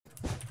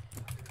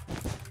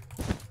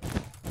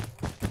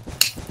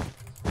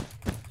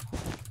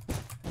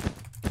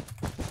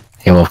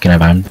Okay, Wolf, can I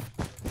have iron?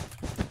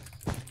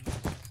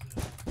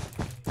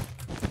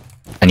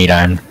 I need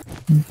iron.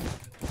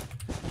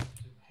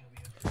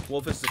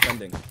 Wolf is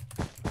defending.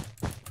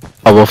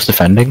 Oh, Wolf's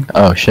defending?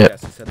 Oh shit.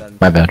 Yes, he said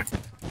that. My bad.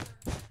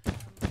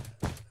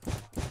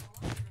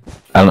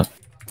 I don't.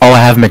 Oh, I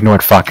have him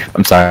ignored. Fuck.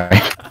 I'm sorry.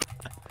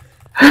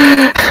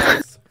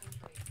 Nice.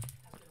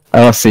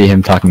 I don't see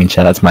him talking in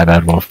chat. That's my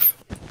bad, Wolf.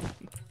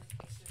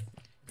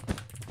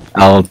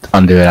 I'll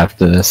undo it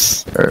after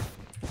this. Or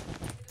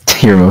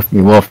you removed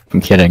me, Wolf.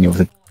 I'm kidding. It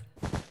was.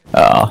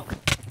 Oh.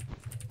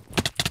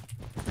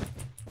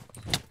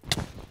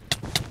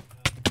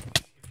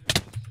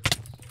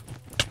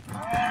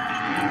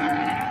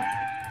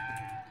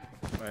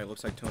 Alright,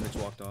 looks like Tony just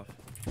walked off.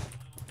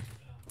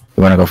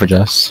 You wanna go for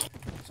Jess?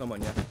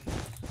 Someone, yeah.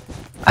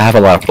 I have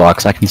a lot of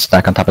blocks. I can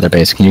stack on top of their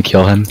base. Can you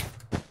kill him?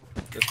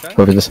 This guy?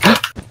 Whoever this.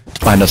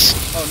 Find us.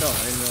 Oh no,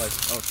 I didn't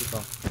realize. Oh, she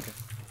fell. Okay.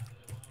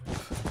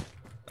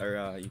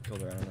 Or, you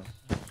killed her, I don't know.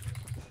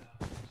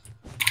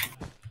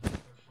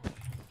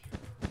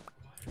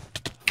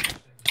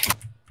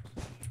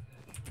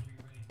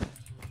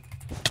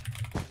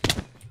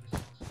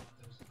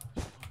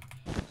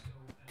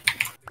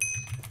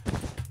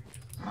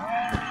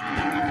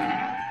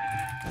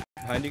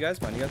 Behind you guys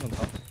on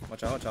top.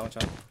 Watch out, watch out, watch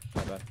out.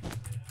 My bad.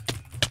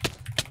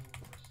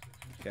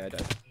 Okay, I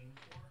died.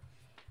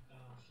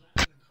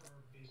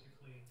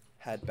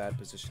 Had bad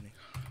positioning.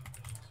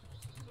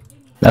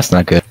 That's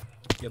not good.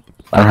 Yep.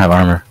 I don't have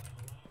armor.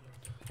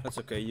 That's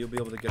okay, you'll be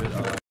able to get it,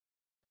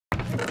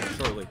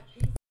 shortly.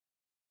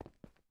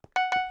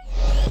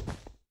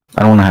 I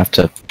don't wanna have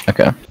to.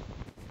 Okay.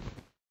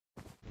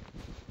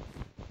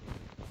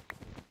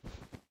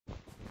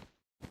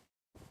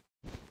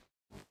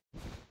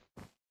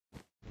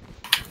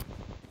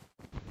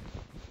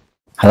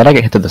 How did I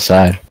get hit to the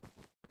side?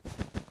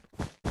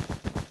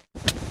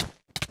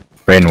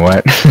 Rain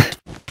what?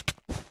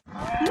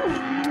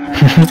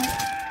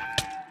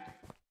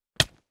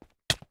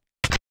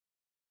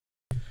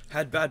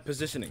 Had bad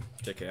positioning.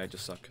 JK, I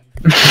just suck.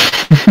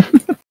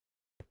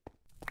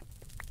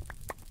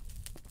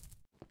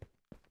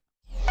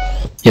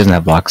 He doesn't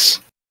have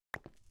blocks.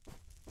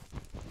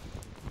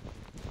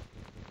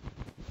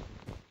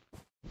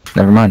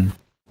 Never mind.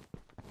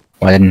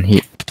 Why didn't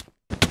he?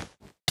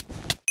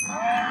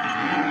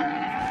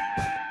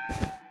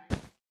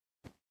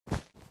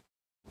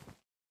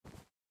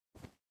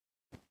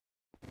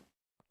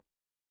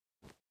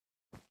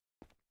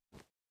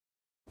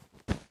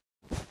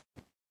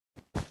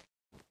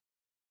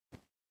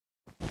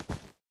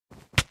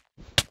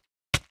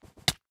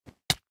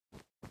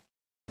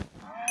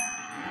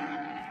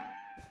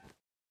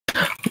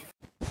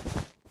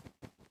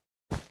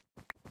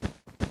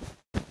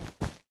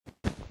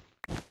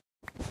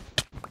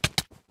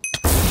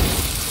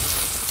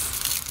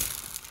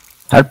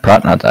 How'd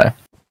Prot not die?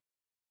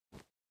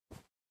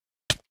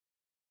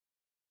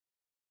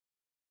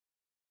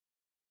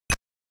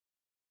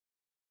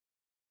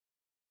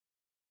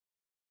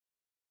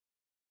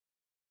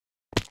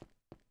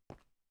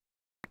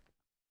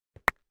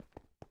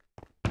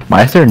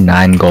 Why is there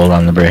 9 gold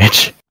on the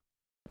bridge?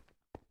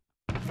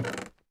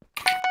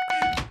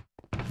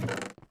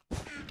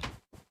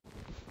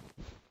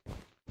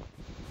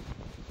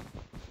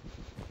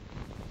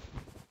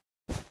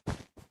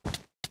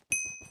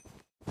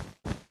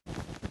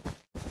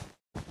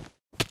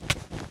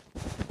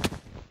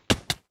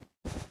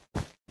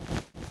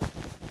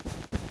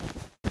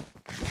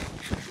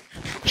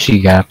 She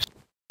gaps.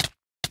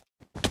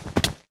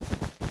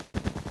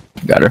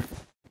 Got her.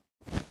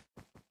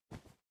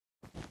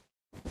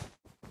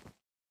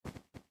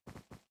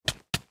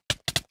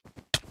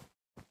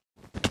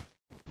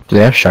 Do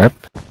they have sharp?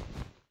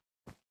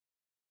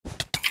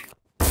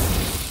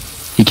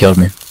 He killed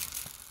me.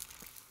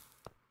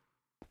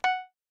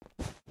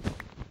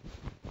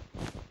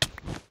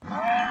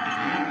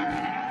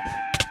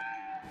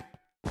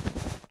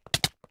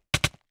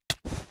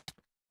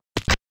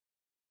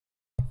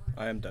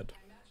 I am dead.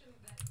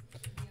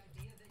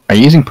 Are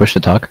you using push to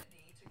talk?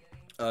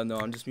 No,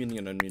 I'm just muting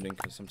and unmuting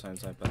because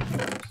sometimes I have bad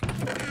problems.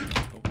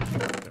 Oh,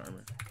 good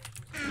armor.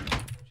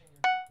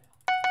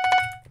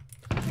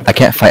 I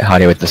can't fight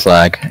Hadi with this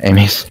lag.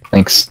 Amy's.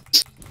 Thanks.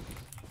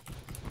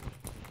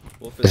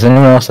 Wolf Is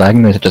anyone else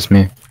lagging or is it just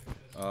me?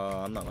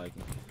 I'm not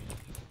lagging.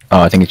 Oh,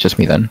 I think it's just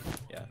me then.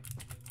 Yeah.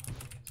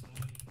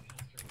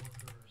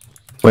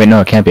 Wait,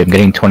 no, it can't be. I'm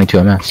getting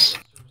 22 ms.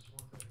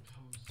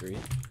 3?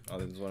 Oh,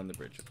 there's one on the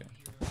bridge, okay.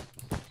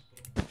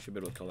 Should be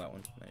able to kill that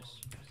one. Nice.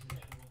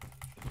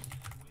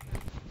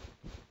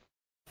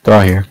 They're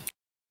all here.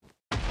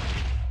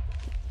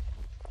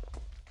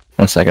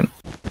 1 second.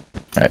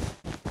 Alright.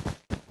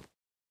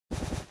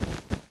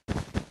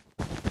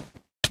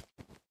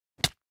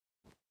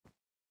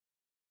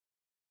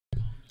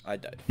 I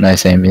died.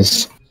 Nice,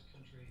 Amy's.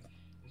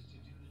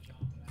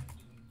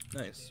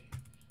 Nice.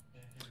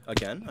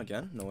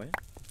 Again? No way.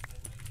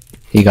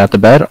 He got the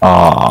bed?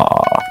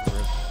 Aww.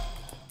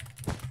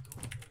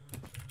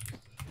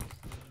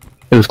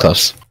 It was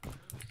close.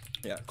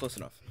 Yeah, close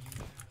enough.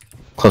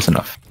 Close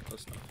enough.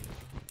 Close enough.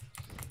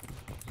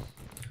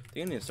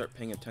 think I need to start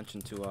paying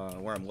attention to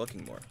where I'm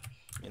looking more.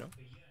 You know.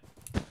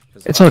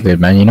 It's all good,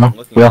 man. You know,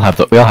 we all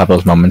have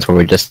those moments where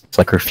we just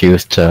like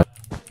refuse to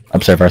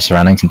observe our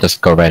surroundings and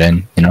just go right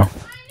in. You know.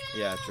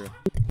 Yeah, true.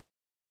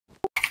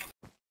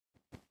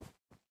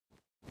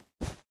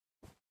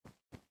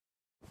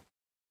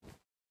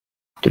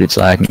 Dude, it's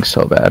lagging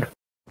so bad.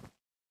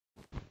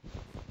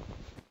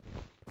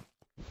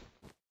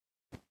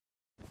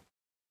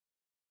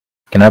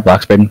 Can I have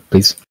box brain,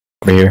 please?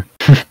 Over here.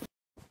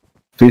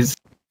 Please.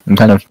 I'm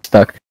kind of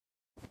stuck.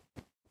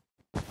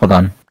 Hold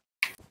on.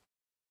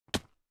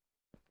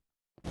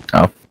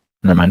 Oh,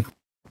 never mind.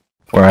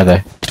 Where are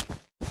they?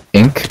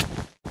 Ink?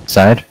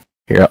 Side?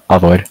 Here, I'll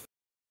avoid.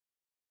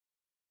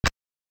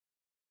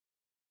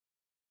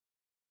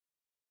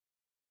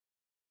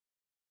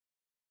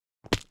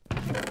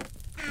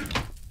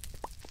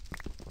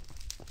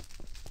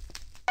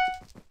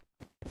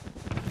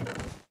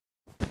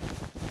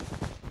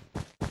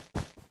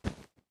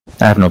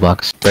 I have no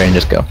blocks. Brain,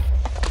 just go.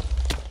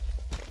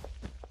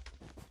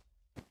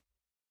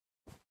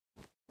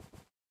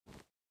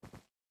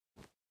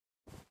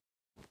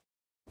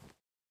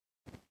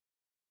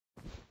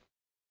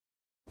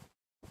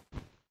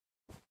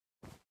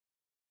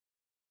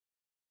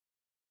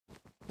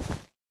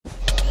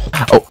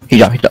 Oh, he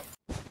dropped.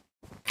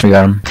 We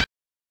got him.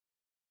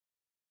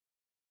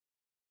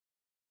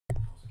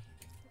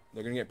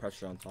 They're gonna get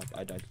pressure on top.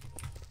 I died.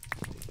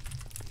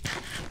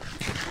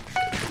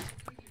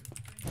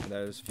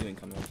 There's feeling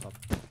coming on top.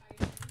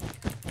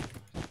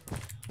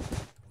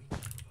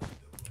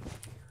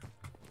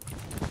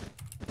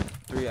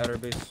 Three outer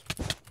base.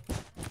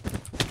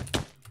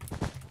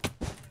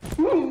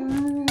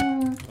 Oh,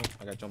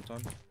 I got jumped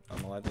on.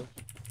 I'm alive though.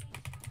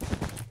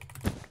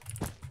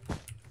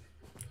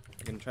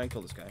 I can try and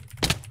kill this guy.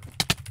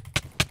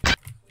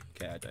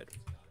 Okay, I died.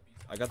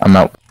 I got. I'm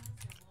out.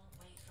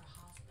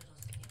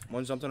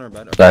 One jumped on our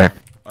bed. Okay. Sorry.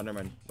 Oh, never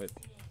mind. Wait.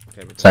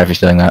 Okay. We're Sorry for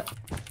stealing that.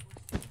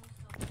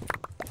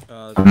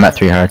 I'm at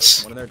 3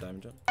 hearts. One of their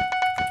diamond jump.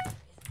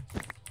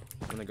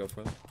 I'm gonna go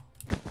for them.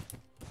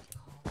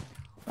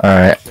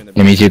 Alright,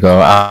 give me 2 go.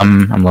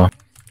 I'm low.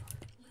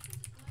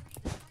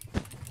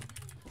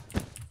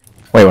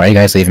 Wait, why are you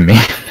guys leaving me?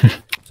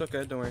 It's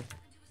okay, don't worry.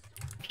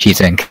 She's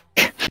ink.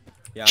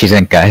 Yeah, She's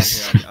ink,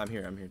 guys. I'm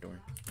here, don't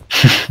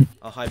worry.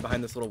 I'll hide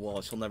behind this little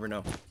wall, she'll never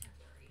know.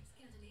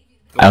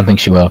 I don't think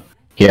she will.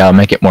 Here, I'll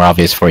make it more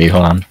obvious for you,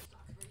 hold on.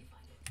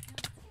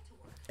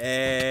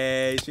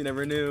 Hey, she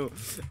never knew.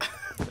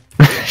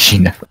 She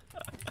never.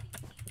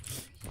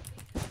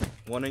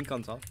 One ink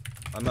on top.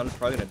 I'm not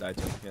probably gonna die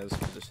too. He has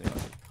positioning on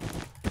me.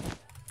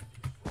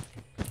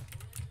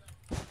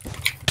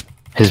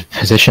 His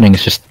positioning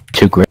is just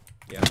too great.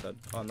 Yeah, I'm dead.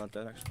 Oh, I'm not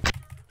dead actually.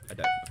 I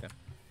died, okay.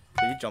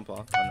 Did you jump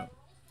off? Oh no.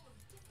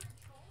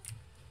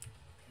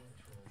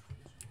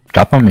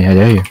 Drop on me, I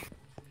dare you.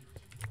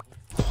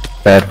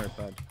 Bad. Alright,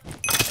 bad.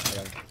 I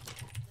got him.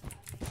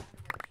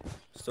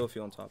 Still a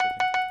few on top, I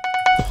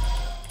think.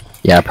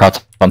 Yeah,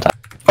 props on top.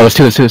 Oh, it's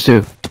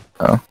two.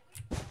 Oh.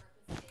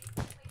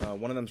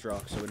 One of them's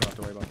rock, so we don't have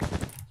to worry about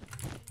that.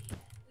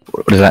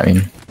 What does that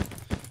mean?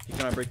 He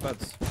cannot break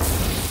beds.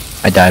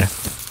 I died.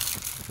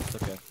 It's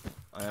okay.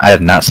 I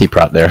did not see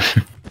prop there.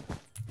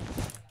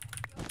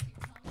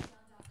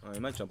 Oh, he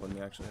might jump on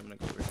me actually. I'm gonna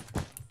go over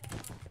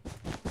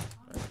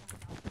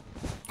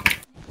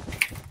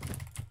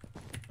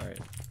here.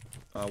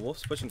 Alright.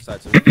 Wolf's pushing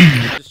side, so we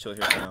can just chill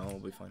here for now. We'll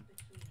be fine.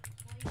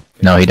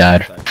 Okay, No, he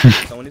died.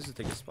 Someone needs to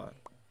take his spot.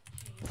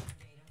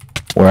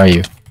 Where are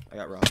you? I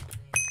got rock.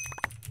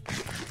 I'm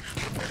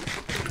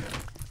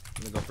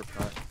gonna go for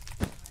prot.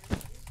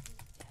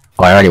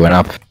 Oh, I already went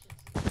up.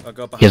 I'll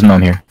go behind. He doesn't know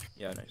I'm here.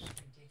 Yeah, nice.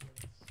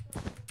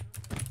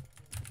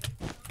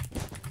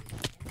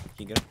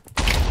 He good?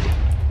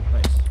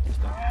 Nice. He's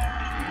done.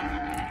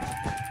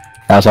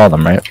 That was all of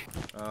them, right?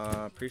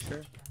 Pretty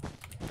sure.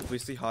 If we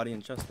see Hottie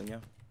and chest, then yeah.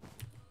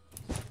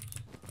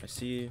 I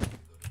see.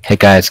 Hey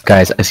guys,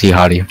 I see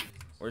Hottie.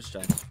 Where's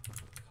Jess?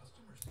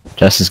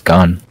 Jess is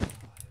gone.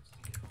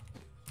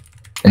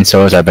 And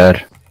so is our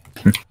bed.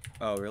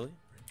 Oh, really?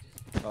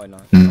 Oh,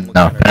 not.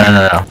 No.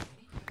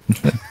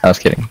 I was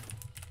kidding.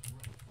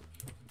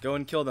 Go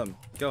and kill them.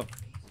 Go.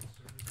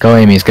 Go,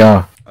 Amy's,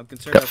 go. I'm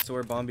concerned as to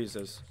where Bombies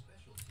is.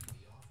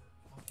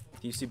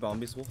 Do you see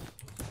Bombies, Wolf?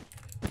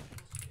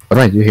 What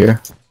do I do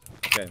here?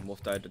 Okay,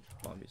 Wolf died to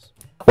Bombies.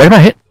 Where did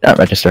I hit that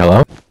register?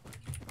 Hello?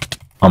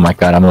 Oh my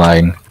god, I'm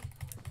lagging.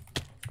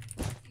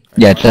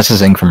 Yeah, Jess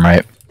is ink from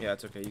right. Yeah,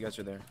 it's okay. You guys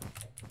are there.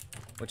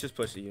 Let's just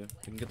push at you.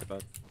 We can get the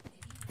bed.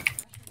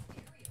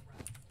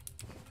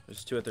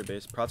 There's 2 at their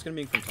base. Prot's gonna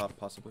be from top,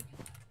 possibly.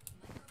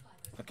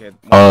 Okay.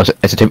 Oh,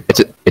 it's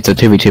a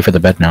 2v2 for the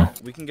bed now.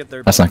 We can get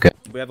their. That's not good.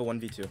 We have a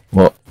 1v2.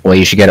 Well,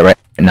 you should get it right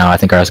now. I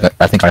think ours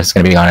is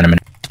gonna be gone in a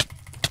minute.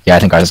 Yeah, I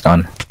think ours is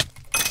gone.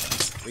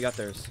 We got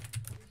theirs.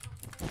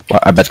 Well,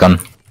 our bed's gone.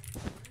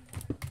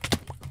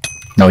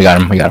 No, we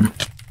got him.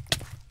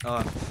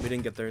 We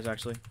didn't get theirs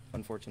actually.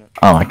 Unfortunate.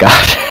 Oh my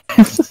god.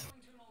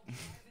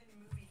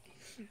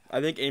 I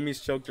think Amy's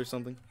choked or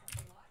something.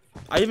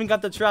 I even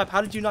got the trap.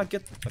 How did you not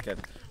get? Okay.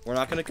 We're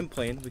not gonna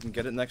complain. We can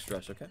get it next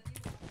rush, okay?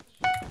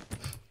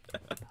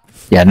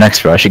 Yeah,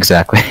 next rush,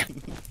 exactly.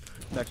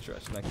 Next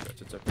rush.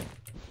 It's okay.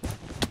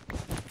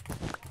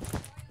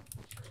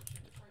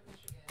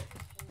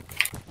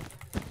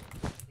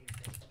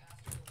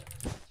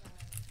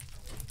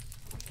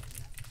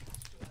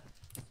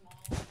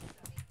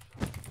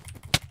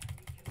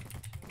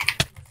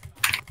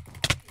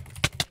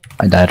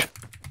 I died.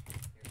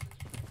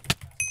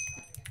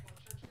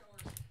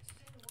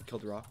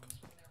 Killed Rock.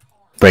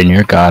 Brayden,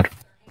 you're god.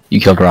 You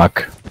killed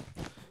Rock.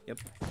 Yep.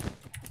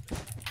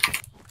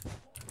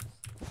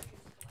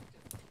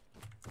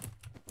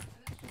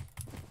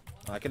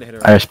 I could have hit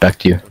her. I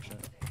respect you.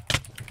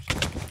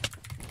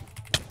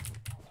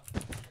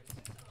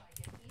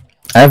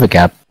 I have a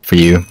gap for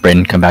you,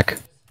 Brayden. Come back.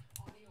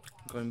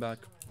 Going back.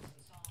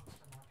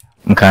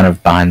 I'm kind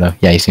of behind though.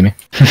 Yeah, you see me?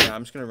 Yeah,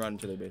 I'm just gonna run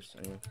to their base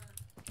anyway.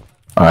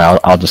 Alright,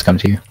 I'll just come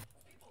to you.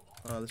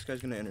 This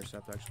guy's gonna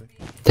intercept actually.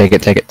 Take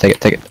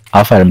it.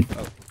 I'll fight him.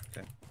 Oh,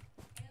 okay.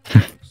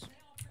 Thanks.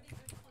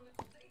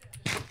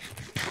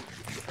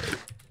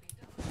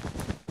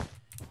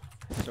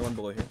 Is there one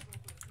below here?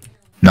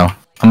 No,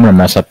 I'm gonna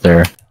mess up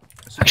there.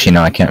 Actually,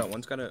 no, I can't.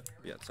 One's gotta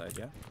be outside,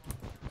 yeah?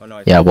 Oh no,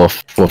 I Yeah,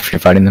 Wolf, you're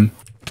fighting them.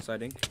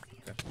 Side ink?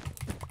 Okay.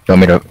 You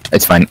want me to?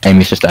 It's fine.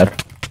 Amy's just dead.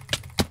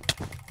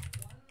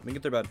 Let me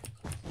get their bed.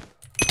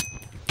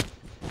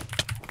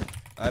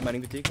 I have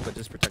mining fatigue, but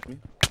just protect me.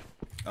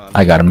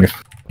 I got him.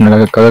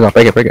 No, go.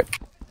 Break it.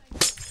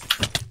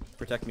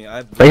 Protect me.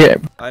 Break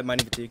it. I have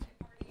mining fatigue.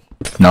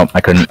 Nope,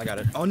 I couldn't. I got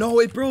it. Oh no,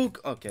 it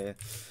broke! Okay.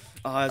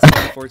 It's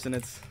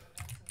unfortunate.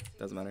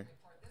 Doesn't matter.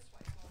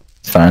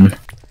 It's fine.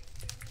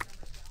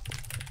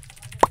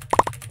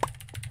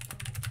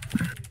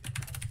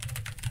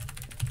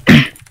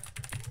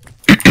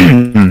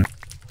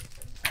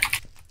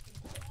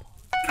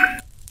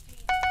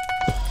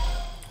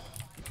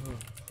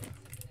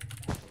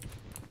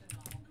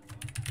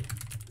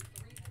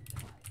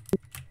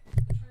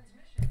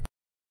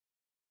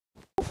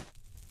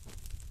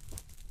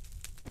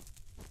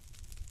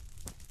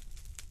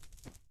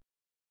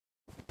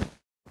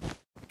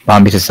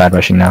 Bombies is side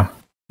rushing now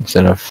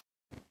instead of.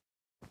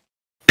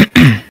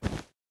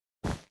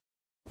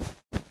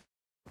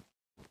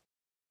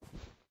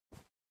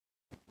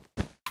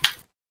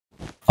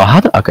 Oh, how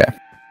the? Okay.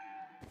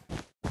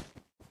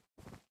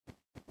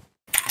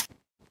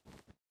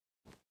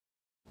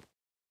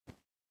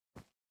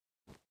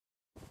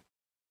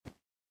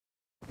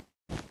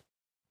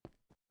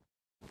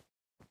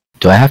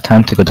 Do I have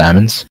time to go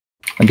diamonds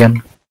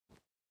again?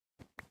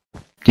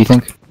 Do you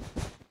think?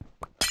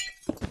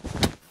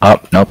 Oh,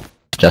 nope.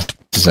 Just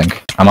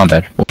zinc. I'm on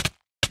bed.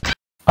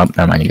 Oh,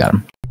 never mind, you got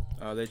him.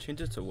 They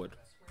changed it to wood.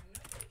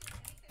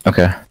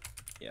 Okay.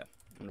 Yeah,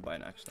 I'm gonna buy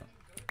an axe now.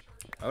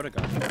 I would've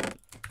got it.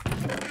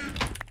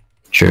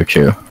 True.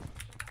 Okay.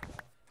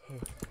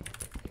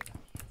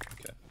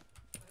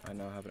 I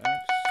now have an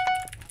axe.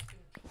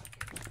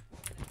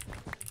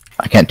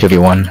 I can't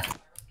 2v1.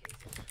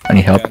 I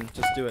need help.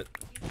 Just do it.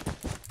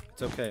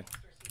 It's okay.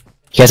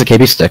 He has a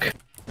KB stick.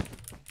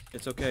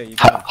 It's okay.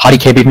 How do you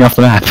KB me off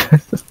the map?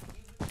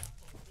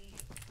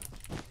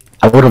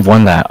 I would have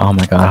won that. Oh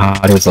my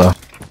god, how he was low.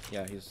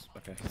 Yeah, he's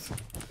okay.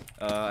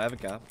 I have a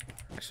gap.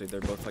 Actually,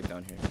 they're both like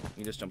down here.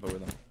 You just jump over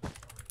them.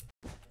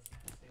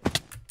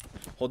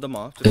 Hold them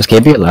off. Is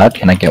KB allowed?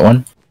 Can I get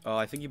one? Oh,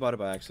 I think you bought it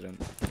by accident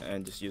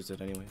and just used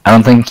it anyway. I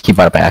don't think he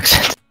bought it by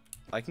accident.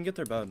 I can get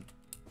their bed.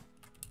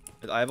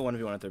 I have a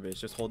 1v1 at their base.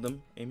 Just hold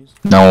them, Amy's.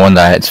 No one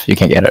died. You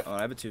can't get it. Oh,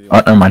 I have a 2v1.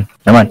 Oh, never mind.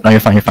 No, you're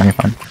fine. You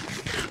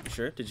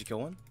sure? Did you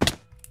kill one?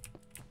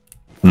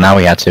 Now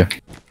we had to.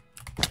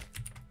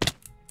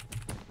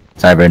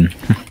 Sorry, Brayden.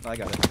 I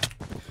got it.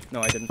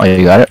 No, I didn't. Oh,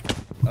 you got it?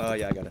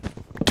 Yeah, I got it.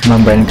 Come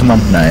on, Brayden. Come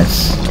on.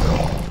 Nice.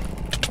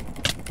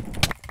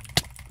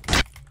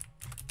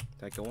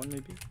 Did I kill one,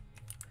 maybe?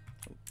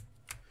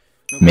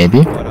 Maybe?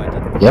 Oh, no, I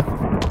didn't.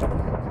 Yep.